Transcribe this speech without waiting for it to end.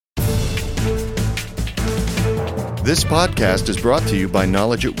This podcast is brought to you by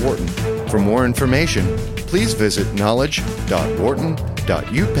Knowledge at Wharton. For more information, please visit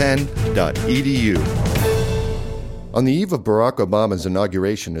knowledge.wharton.upenn.edu. On the eve of Barack Obama's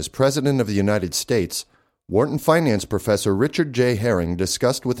inauguration as President of the United States, Wharton finance professor Richard J. Herring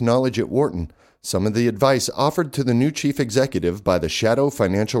discussed with Knowledge at Wharton some of the advice offered to the new chief executive by the Shadow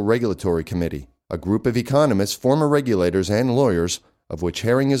Financial Regulatory Committee, a group of economists, former regulators, and lawyers, of which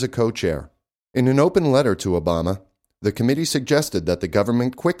Herring is a co-chair. In an open letter to Obama, the committee suggested that the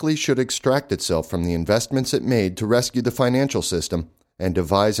government quickly should extract itself from the investments it made to rescue the financial system and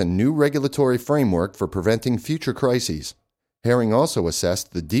devise a new regulatory framework for preventing future crises. Herring also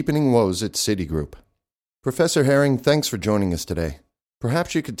assessed the deepening woes at Citigroup. Professor Herring, thanks for joining us today.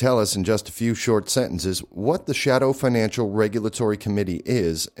 Perhaps you could tell us in just a few short sentences what the Shadow Financial Regulatory Committee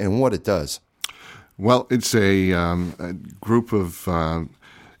is and what it does. Well, it's a group of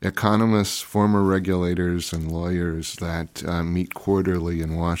economists, former regulators, and lawyers that meet quarterly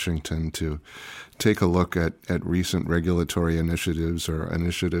in Washington to take a look at recent regulatory initiatives or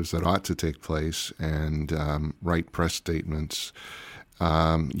initiatives that ought to take place and write press statements.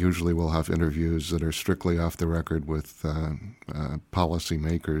 Usually we'll have interviews that are strictly off the record with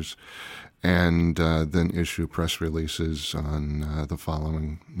policymakers and then issue press releases on the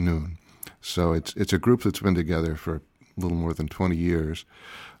following noon. So it's a group that's been together for a little more than 20 years.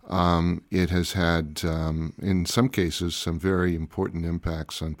 It has had, in some cases, some very important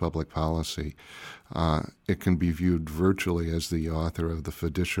impacts on public policy. It can be viewed virtually as the author of the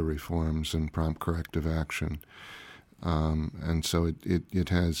fiduciary reforms and prompt corrective action. And so it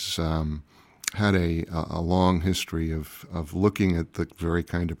has had a long history of looking at the very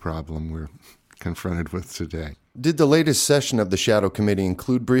kind of problem we're confronted with today. Did the latest session of the Shadow Committee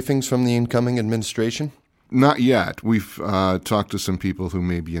include briefings from the incoming administration? Not yet. We've talked to some people who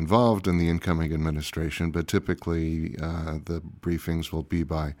may be involved in the incoming administration, but typically the briefings will be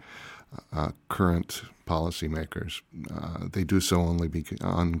by current policymakers. They do so only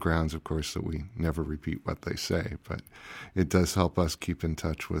on grounds, of course, that we never repeat what they say, but it does help us keep in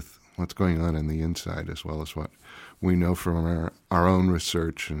touch with what's going on the inside as well as what we know from our own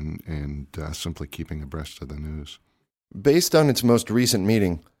research and simply keeping abreast of the news. Based on its most recent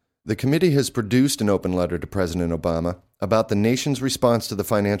meeting, the committee has produced an open letter to President Obama about the nation's response to the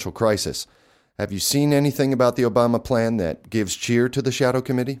financial crisis. Have you seen anything about the Obama plan that gives cheer to the Shadow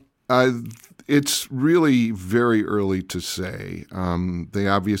Committee? It's really very early to say. They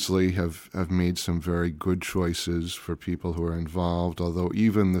obviously have made some very good choices for people who are involved, although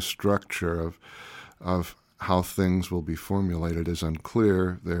even the structure of how things will be formulated is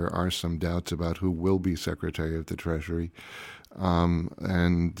unclear. There are some doubts about who will be Secretary of the Treasury.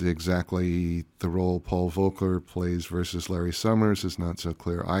 And exactly the role Paul Volcker plays versus Larry Summers is not so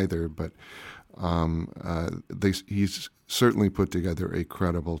clear either, but he's certainly put together a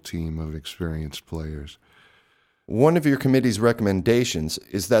credible team of experienced players. One of your committee's recommendations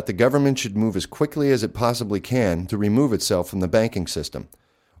is that the government should move as quickly as it possibly can to remove itself from the banking system.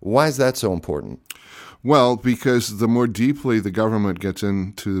 Why is that so important? Well, because the more deeply the government gets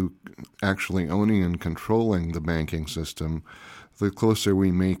into actually owning and controlling the banking system, the closer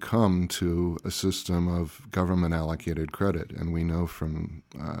we may come to a system of government-allocated credit. And we know from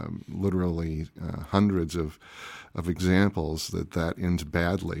literally hundreds of examples that ends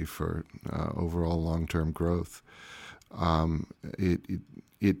badly for overall long-term growth.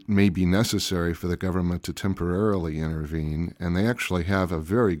 It may be necessary for the government to temporarily intervene, and they actually have a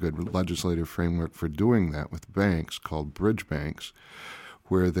very good legislative framework for doing that with banks called bridge banks,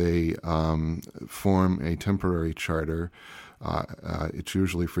 where they form a temporary charter. It's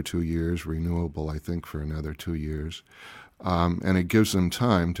usually for 2 years, renewable, I think, for another 2 years. And it gives them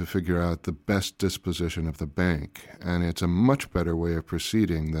time to figure out the best disposition of the bank. And it's a much better way of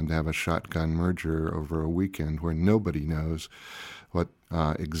proceeding than to have a shotgun merger over a weekend where nobody knows what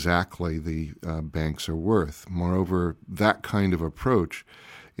exactly the banks are worth. Moreover, that kind of approach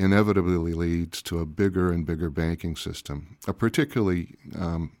inevitably leads to a bigger and bigger banking system. A particularly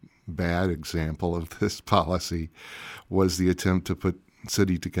bad example of this policy was the attempt to put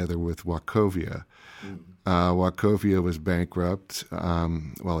Citi together with Wachovia. Wachovia was bankrupt.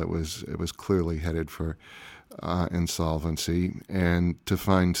 It was clearly headed for insolvency, and to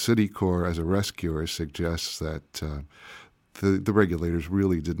find Citicorp as a rescuer suggests that the regulators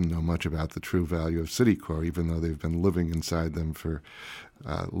really didn't know much about the true value of Citicorp, even though they've been living inside them for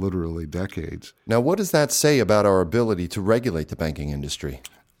literally decades. Now, what does that say about our ability to regulate the banking industry?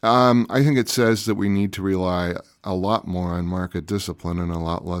 I think it says that we need to rely a lot more on market discipline and a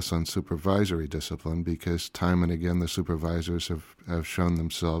lot less on supervisory discipline, because time and again the supervisors have shown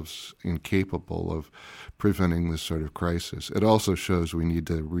themselves incapable of preventing this sort of crisis. It also shows we need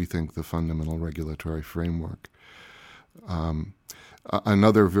to rethink the fundamental regulatory framework.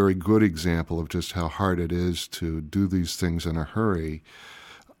 Another very good example of just how hard it is to do these things in a hurry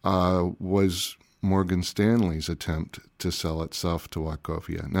was Morgan Stanley's attempt to sell itself to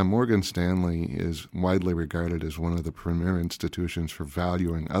Wachovia. Now, Morgan Stanley is widely regarded as one of the premier institutions for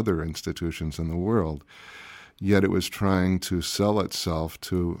valuing other institutions in the world, yet it was trying to sell itself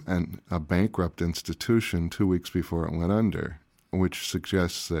to a bankrupt institution 2 weeks before it went under, which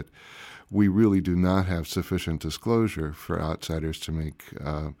suggests that we really do not have sufficient disclosure for outsiders to make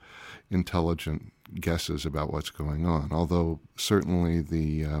intelligent guesses about what's going on, although certainly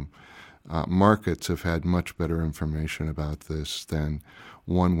the markets have had much better information about this than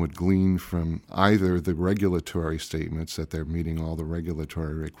one would glean from either the regulatory statements that they're meeting all the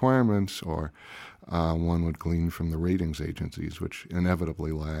regulatory requirements, or one would glean from the ratings agencies, which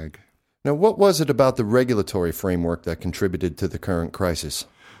inevitably lag. Now, what was it about the regulatory framework that contributed to the current crisis?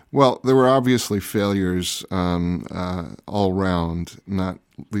 Well, there were obviously failures all round, not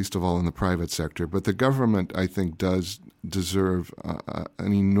least of all in the private sector. But the government, I think, does deserve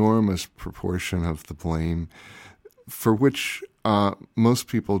an enormous proportion of the blame, for which most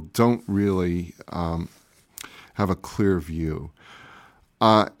people don't really have a clear view.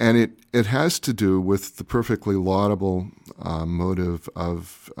 And it has to do with the perfectly laudable motive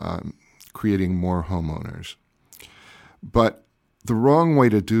of creating more homeowners. But the wrong way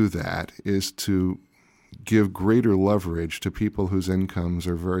to do that is to give greater leverage to people whose incomes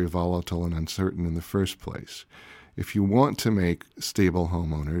are very volatile and uncertain in the first place. If you want to make stable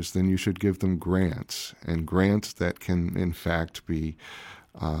homeowners, then you should give them grants, and grants that can, in fact, be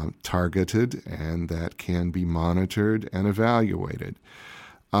targeted and that can be monitored and evaluated.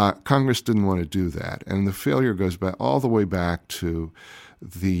 Congress didn't want to do that, and the failure goes back all the way back to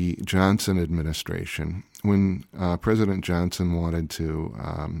the Johnson administration, when President Johnson wanted to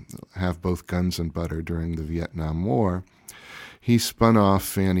have both guns and butter during the Vietnam War. He spun off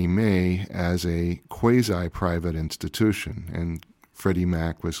Fannie Mae as a quasi-private institution, and Freddie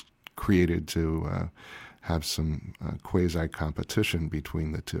Mac was created to have some quasi-competition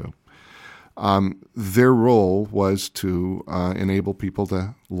between the two. Their role was to enable people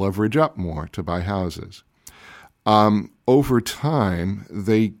to leverage up more to buy houses. Over time,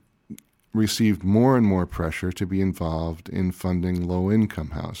 they received more and more pressure to be involved in funding low-income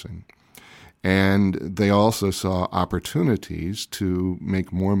housing. And they also saw opportunities to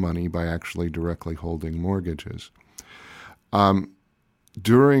make more money by actually directly holding mortgages.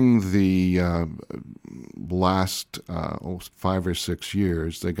 During the last 5 or 6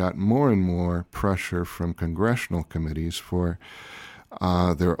 years, they got more and more pressure from congressional committees for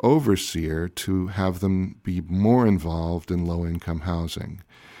their overseer to have them be more involved in low-income housing.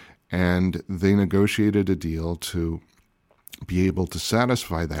 And they negotiated a deal to be able to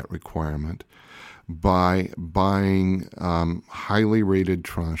satisfy that requirement by buying highly rated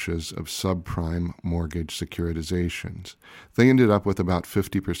tranches of subprime mortgage securitizations. They ended up with about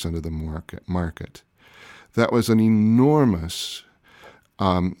 50% of the market. That was an enormous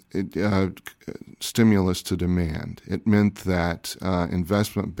stimulus to demand. It meant that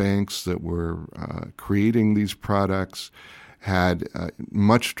investment banks that were creating these products had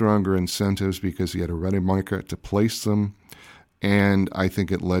much stronger incentives because you had a ready market to place them, and I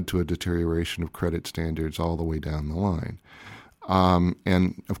think it led to a deterioration of credit standards all the way down the line.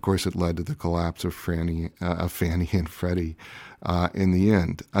 And, of course, it led to the collapse of Fannie and Freddie in the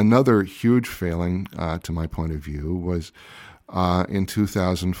end. Another huge failing, to my point of view, was in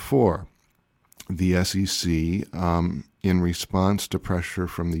 2004. The SEC, in response to pressure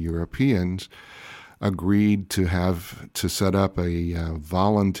from the Europeans, agreed to set up a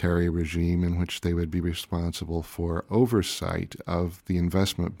voluntary regime in which they would be responsible for oversight of the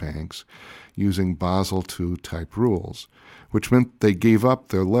investment banks using Basel II type rules, which meant they gave up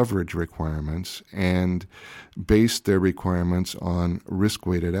their leverage requirements and based their requirements on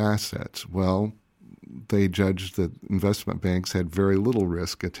risk-weighted assets. Well, they judged that investment banks had very little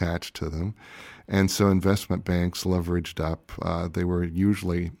risk attached to them, and so investment banks leveraged up. They were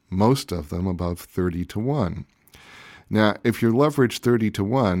usually, most of them, above 30 to 1. Now, if you're leveraged 30 to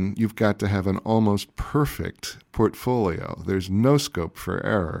 1, you've got to have an almost perfect portfolio. There's no scope for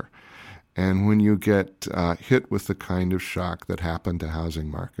error. And when you get hit with the kind of shock that happened to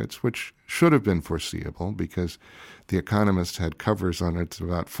housing markets, which should have been foreseeable because the Economist had covers on it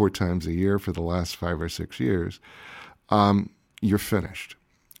about 4 times a year for the last 5 or 6 years, you're finished.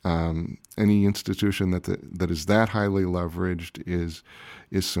 Any institution that is that highly leveraged is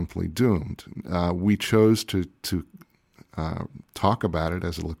simply doomed. We chose to talk about it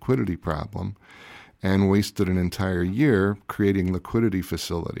as a liquidity problem, and wasted an entire year creating liquidity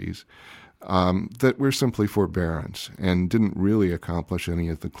facilities that were simply forbearance and didn't really accomplish any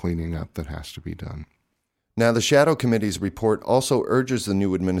of the cleaning up that has to be done. Now, the Shadow Committee's report also urges the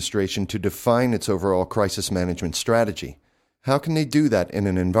new administration to define its overall crisis management strategy. How can they do that in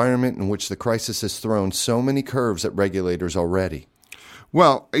an environment in which the crisis has thrown so many curves at regulators already?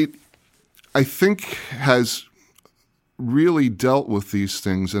 Well, I think has really dealt with these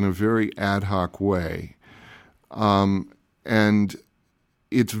things in a very ad hoc way. And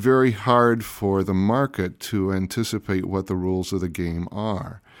it's very hard for the market to anticipate what the rules of the game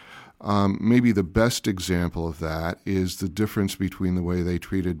are. Maybe the best example of that is the difference between the way they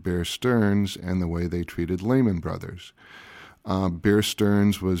treated Bear Stearns and the way they treated Lehman Brothers. Bear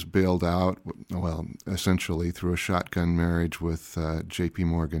Stearns was bailed out, well, essentially through a shotgun marriage with J.P.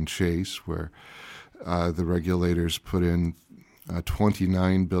 Morgan Chase, where the regulators put in a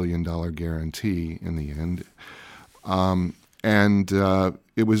 $29 billion guarantee in the end. And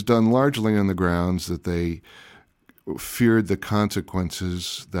it was done largely on the grounds that they feared the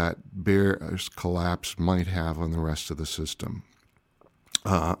consequences that Bear's collapse might have on the rest of the system.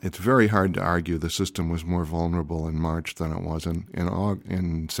 It's very hard to argue the system was more vulnerable in March than it was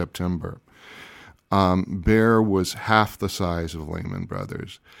in September. Bear was half the size of Lehman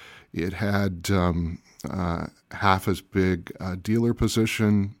Brothers. It had half as big a dealer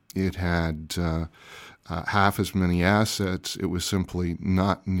position. It had half as many assets. It was simply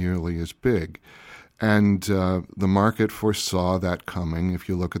not nearly as big. And the market foresaw that coming. If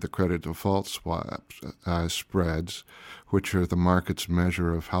you look at the credit default swap spreads, which are the market's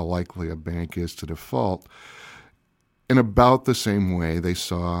measure of how likely a bank is to default, in about the same way they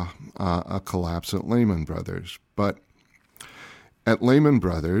saw a collapse at Lehman Brothers. But at Lehman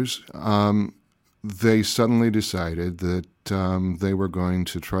Brothers, they suddenly decided that they were going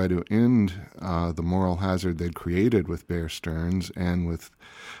to try to end the moral hazard they'd created with Bear Stearns and with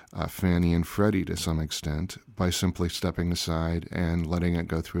Fannie and Freddie to some extent by simply stepping aside and letting it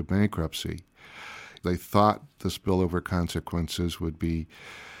go through bankruptcy. They thought the spillover consequences would be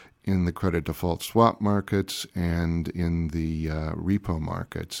in the credit default swap markets and in the repo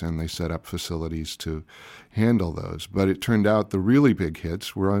markets, and they set up facilities to handle those. But it turned out the really big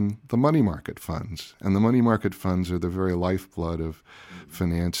hits were on the money market funds, and the money market funds are the very lifeblood of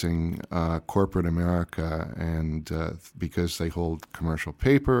financing corporate America, and because they hold commercial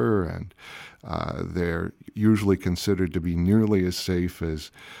paper and they're usually considered to be nearly as safe as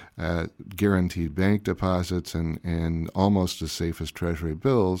guaranteed bank deposits and almost as safe as Treasury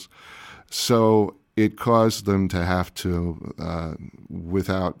bills. So it caused them to have to,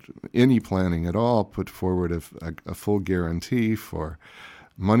 without any planning at all, put forward a full guarantee for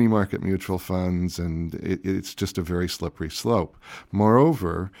money market mutual funds, and it's just a very slippery slope.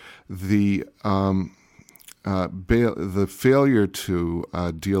 Moreover, the failure to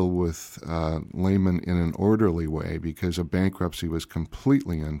deal with Lehman in an orderly way, because a bankruptcy was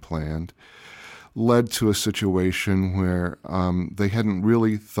completely unplanned, led to a situation where they hadn't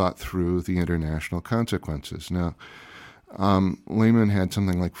really thought through the international consequences. Now, Lehman had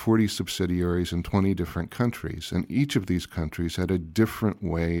something like 40 subsidiaries in 20 different countries, and each of these countries had a different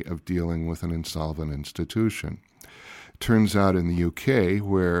way of dealing with an insolvent institution. Turns out in the UK,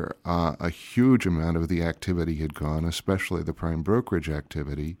 where a huge amount of the activity had gone, especially the prime brokerage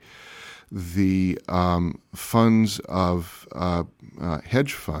activity, the funds of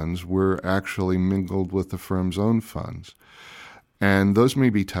hedge funds were actually mingled with the firm's own funds. And those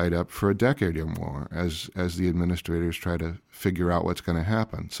may be tied up for a decade or more as the administrators try to figure out what's going to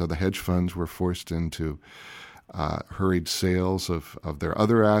happen. So the hedge funds were forced into hurried sales of their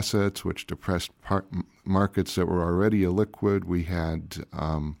other assets, which depressed markets that were already illiquid. We had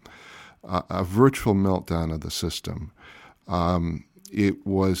a virtual meltdown of the system. It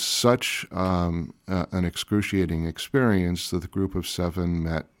was such an excruciating experience that the group of seven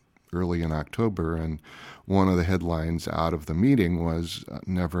met early in October, and one of the headlines out of the meeting was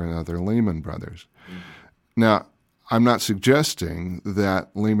 "Never Another Lehman Brothers." Mm-hmm. Now, I'm not suggesting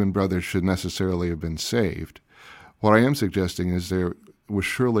that Lehman Brothers should necessarily have been saved. What I am suggesting is there was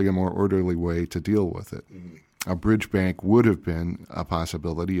surely a more orderly way to deal with it. Mm-hmm. A bridge bank would have been a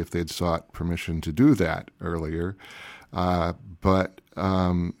possibility if they'd sought permission to do that earlier, but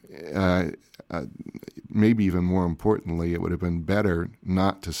maybe even more importantly, it would have been better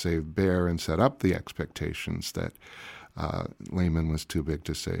not to save Bear and set up the expectations that Lehman was too big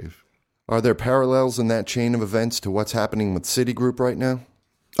to save. Are there parallels in that chain of events to what's happening with Citigroup right now?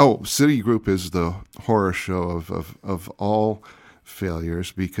 Oh, Citigroup is the horror show of all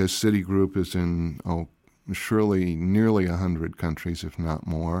failures because Citigroup is in, surely nearly 100 countries, if not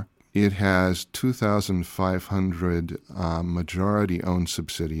more. It has 2,500 majority-owned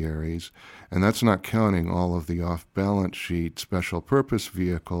subsidiaries, and that's not counting all of the off-balance sheet special purpose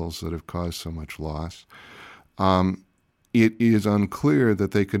vehicles that have caused so much loss. It is unclear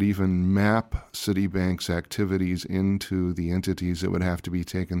that they could even map Citibank's activities into the entities that would have to be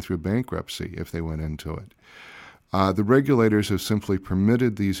taken through bankruptcy if they went into it. The regulators have simply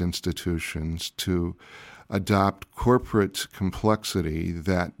permitted these institutions to adopt corporate complexity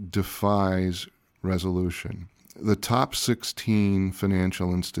that defies resolution. The top 16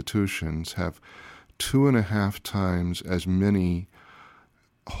 financial institutions have 2.5 times as many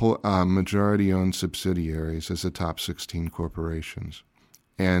majority-owned subsidiaries as the top 16 corporations.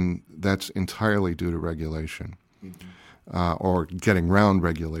 And that's entirely due to regulation, or getting around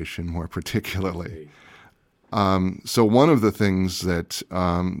regulation more particularly. So one of the things that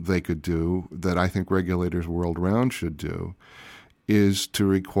they could do that I think regulators world round should do is to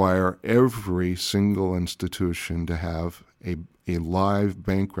require every single institution to have a live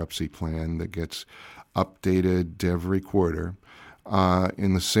bankruptcy plan that gets updated every quarter.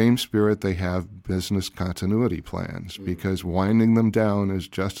 In the same spirit, they have business continuity plans because winding them down is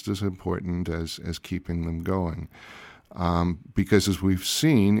just as important as keeping them going. Because as we've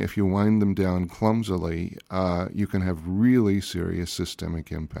seen, if you wind them down clumsily, you can have really serious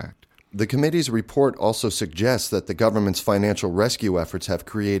systemic impact. The committee's report also suggests that the government's financial rescue efforts have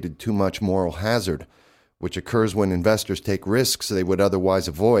created too much moral hazard, which occurs when investors take risks they would otherwise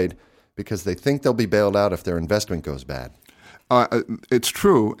avoid because they think they'll be bailed out if their investment goes bad. It's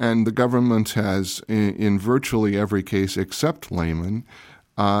true, and the government has, in virtually every case except Lehman,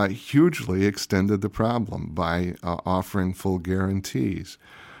 hugely extended the problem by offering full guarantees.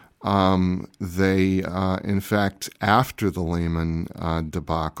 They, in fact, after the Lehman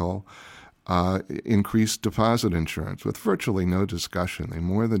debacle, increased deposit insurance with virtually no discussion. They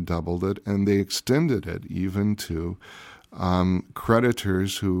more than doubled it, and they extended it even to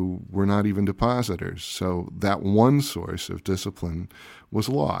creditors who were not even depositors. So that one source of discipline was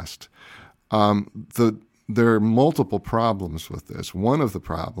lost. There are multiple problems with this. One of the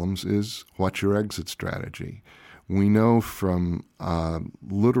problems is what's your exit strategy? We know from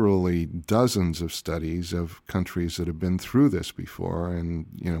literally dozens of studies of countries that have been through this before, and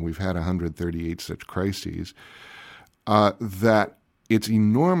we've had 138 such crises, that it's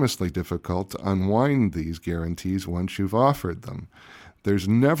enormously difficult to unwind these guarantees once you've offered them. There's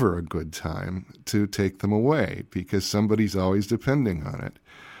never a good time to take them away because somebody's always depending on it.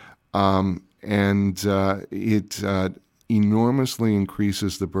 It enormously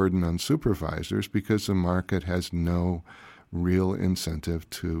increases the burden on supervisors because the market has no real incentive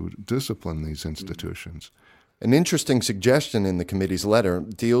to discipline these institutions. An interesting suggestion in the committee's letter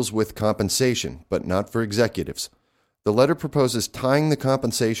deals with compensation, but not for executives. The letter proposes tying the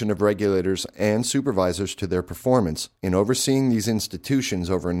compensation of regulators and supervisors to their performance in overseeing these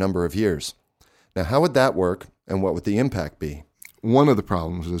institutions over a number of years. Now, how would that work, and what would the impact be? One of the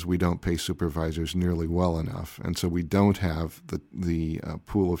problems is we don't pay supervisors nearly well enough, and so we don't have the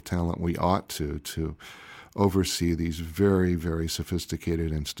pool of talent we ought to oversee these very, very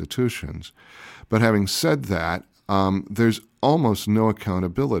sophisticated institutions. But having said that, there's almost no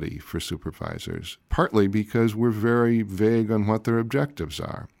accountability for supervisors, partly because we're very vague on what their objectives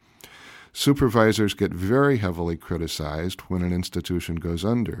are. Supervisors get very heavily criticized when an institution goes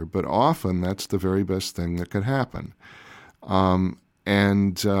under, but often that's the very best thing that could happen.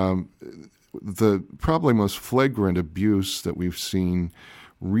 The probably most flagrant abuse that we've seen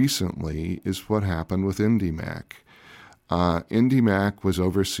recently is what happened with IndyMac. IndyMac was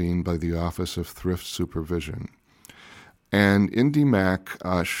overseen by the Office of Thrift Supervision. And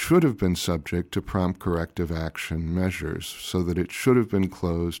IndyMac should have been subject to prompt corrective action measures so that it should have been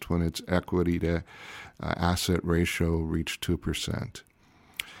closed when its equity to asset ratio reached 2%.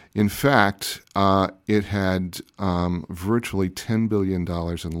 In fact, it had virtually $10 billion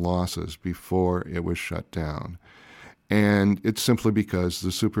in losses before it was shut down. And it's simply because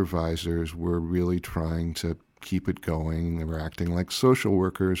the supervisors were really trying to keep it going. They were acting like social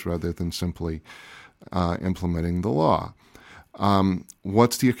workers rather than simply implementing the law.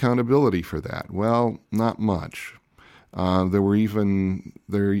 What's the accountability for that? Well, not much. There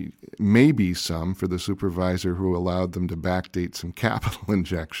may be some for the supervisor who allowed them to backdate some capital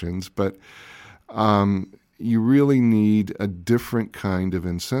injections, but you really need a different kind of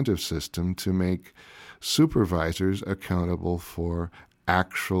incentive system to make supervisors accountable for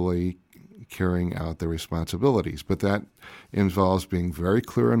actually carrying out their responsibilities. But that involves being very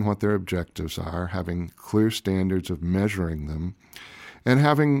clear on what their objectives are, having clear standards of measuring them, and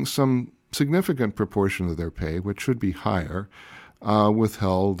having some significant proportion of their pay, which should be higher,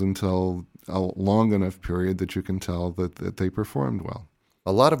 withheld until a long enough period that you can tell that they performed well.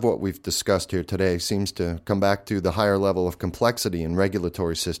 A lot of what we've discussed here today seems to come back to the higher level of complexity in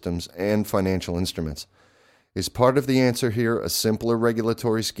regulatory systems and financial instruments. Is part of the answer here a simpler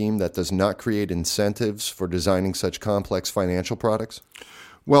regulatory scheme that does not create incentives for designing such complex financial products?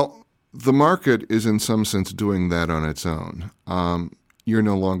 Well, the market is in some sense doing that on its own. You're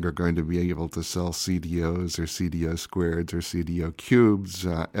no longer going to be able to sell CDOs or CDO squareds or CDO cubes.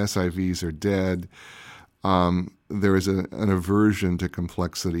 SIVs are dead. There is an aversion to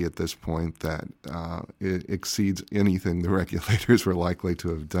complexity at this point that it exceeds anything the regulators were likely to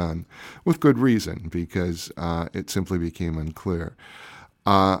have done, with good reason, because it simply became unclear.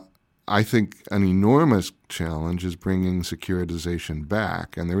 I think an enormous challenge is bringing securitization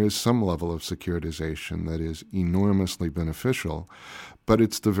back, and there is some level of securitization that is enormously beneficial, but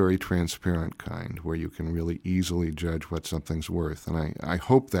it's the very transparent kind where you can really easily judge what something's worth. And I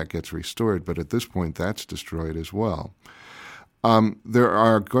hope that gets restored, but at this point that's destroyed as well. There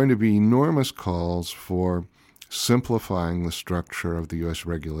are going to be enormous calls for simplifying the structure of the U.S.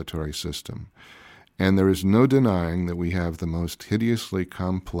 regulatory system. And there is no denying that we have the most hideously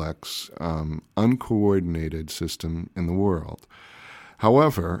complex, uncoordinated system in the world.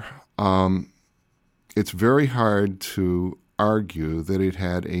 However, it's very hard to argue that it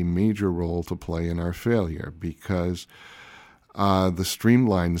had a major role to play in our failure because the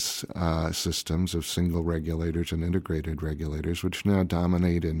streamlined systems of single regulators and integrated regulators, which now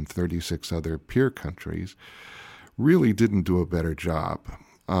dominate in 36 other peer countries, really didn't do a better job.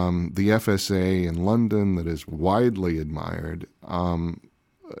 The FSA in London, that is widely admired,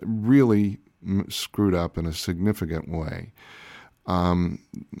 really screwed up in a significant way.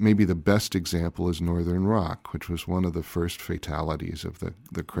 Maybe the best example is Northern Rock, which was one of the first fatalities of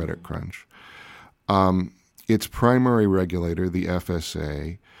the credit crunch. Its primary regulator, the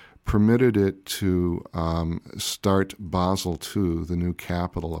FSA, permitted it to start Basel II, the new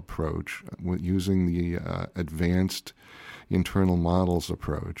capital approach, using the advanced internal models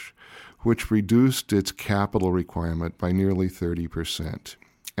approach, which reduced its capital requirement by nearly 30%.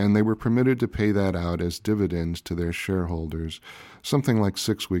 And they were permitted to pay that out as dividends to their shareholders something like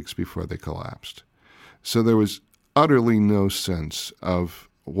 6 weeks before they collapsed. So there was utterly no sense of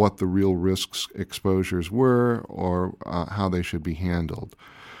what the real risks exposures were or how they should be handled.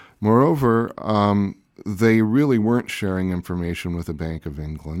 Moreover, they really weren't sharing information with the Bank of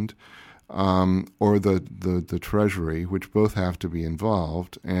England or the Treasury, which both have to be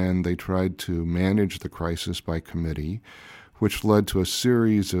involved, and they tried to manage the crisis by committee, which led to a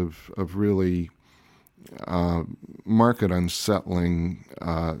series of really market unsettling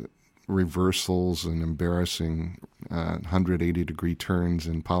reversals and embarrassing 180-degree turns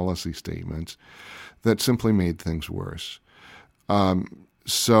in policy statements that simply made things worse.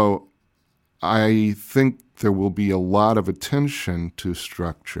 So I think there will be a lot of attention to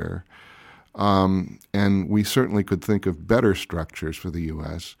structure, and we certainly could think of better structures for the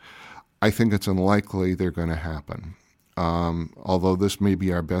U.S. I think it's unlikely they're going to happen. Although this may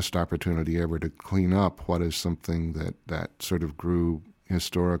be our best opportunity ever to clean up what is something that sort of grew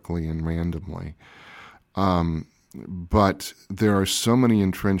historically and randomly. But there are so many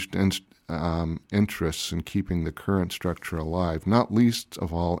entrenched interests in keeping the current structure alive, not least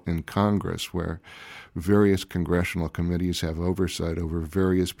of all in Congress, where various congressional committees have oversight over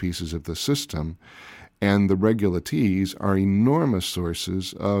various pieces of the system, and the regulatees are enormous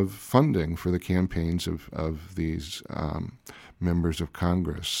sources of funding for the campaigns of these members of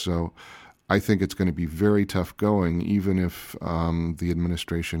Congress. So I think it's going to be very tough going, even if the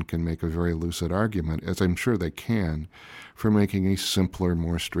administration can make a very lucid argument, as I'm sure they can, for making a simpler,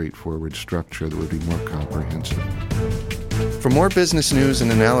 more straightforward structure that would be more comprehensive. For more business news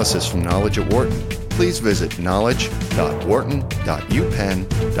and analysis from Knowledge at Wharton, please visit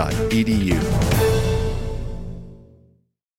knowledge.wharton.upenn.edu.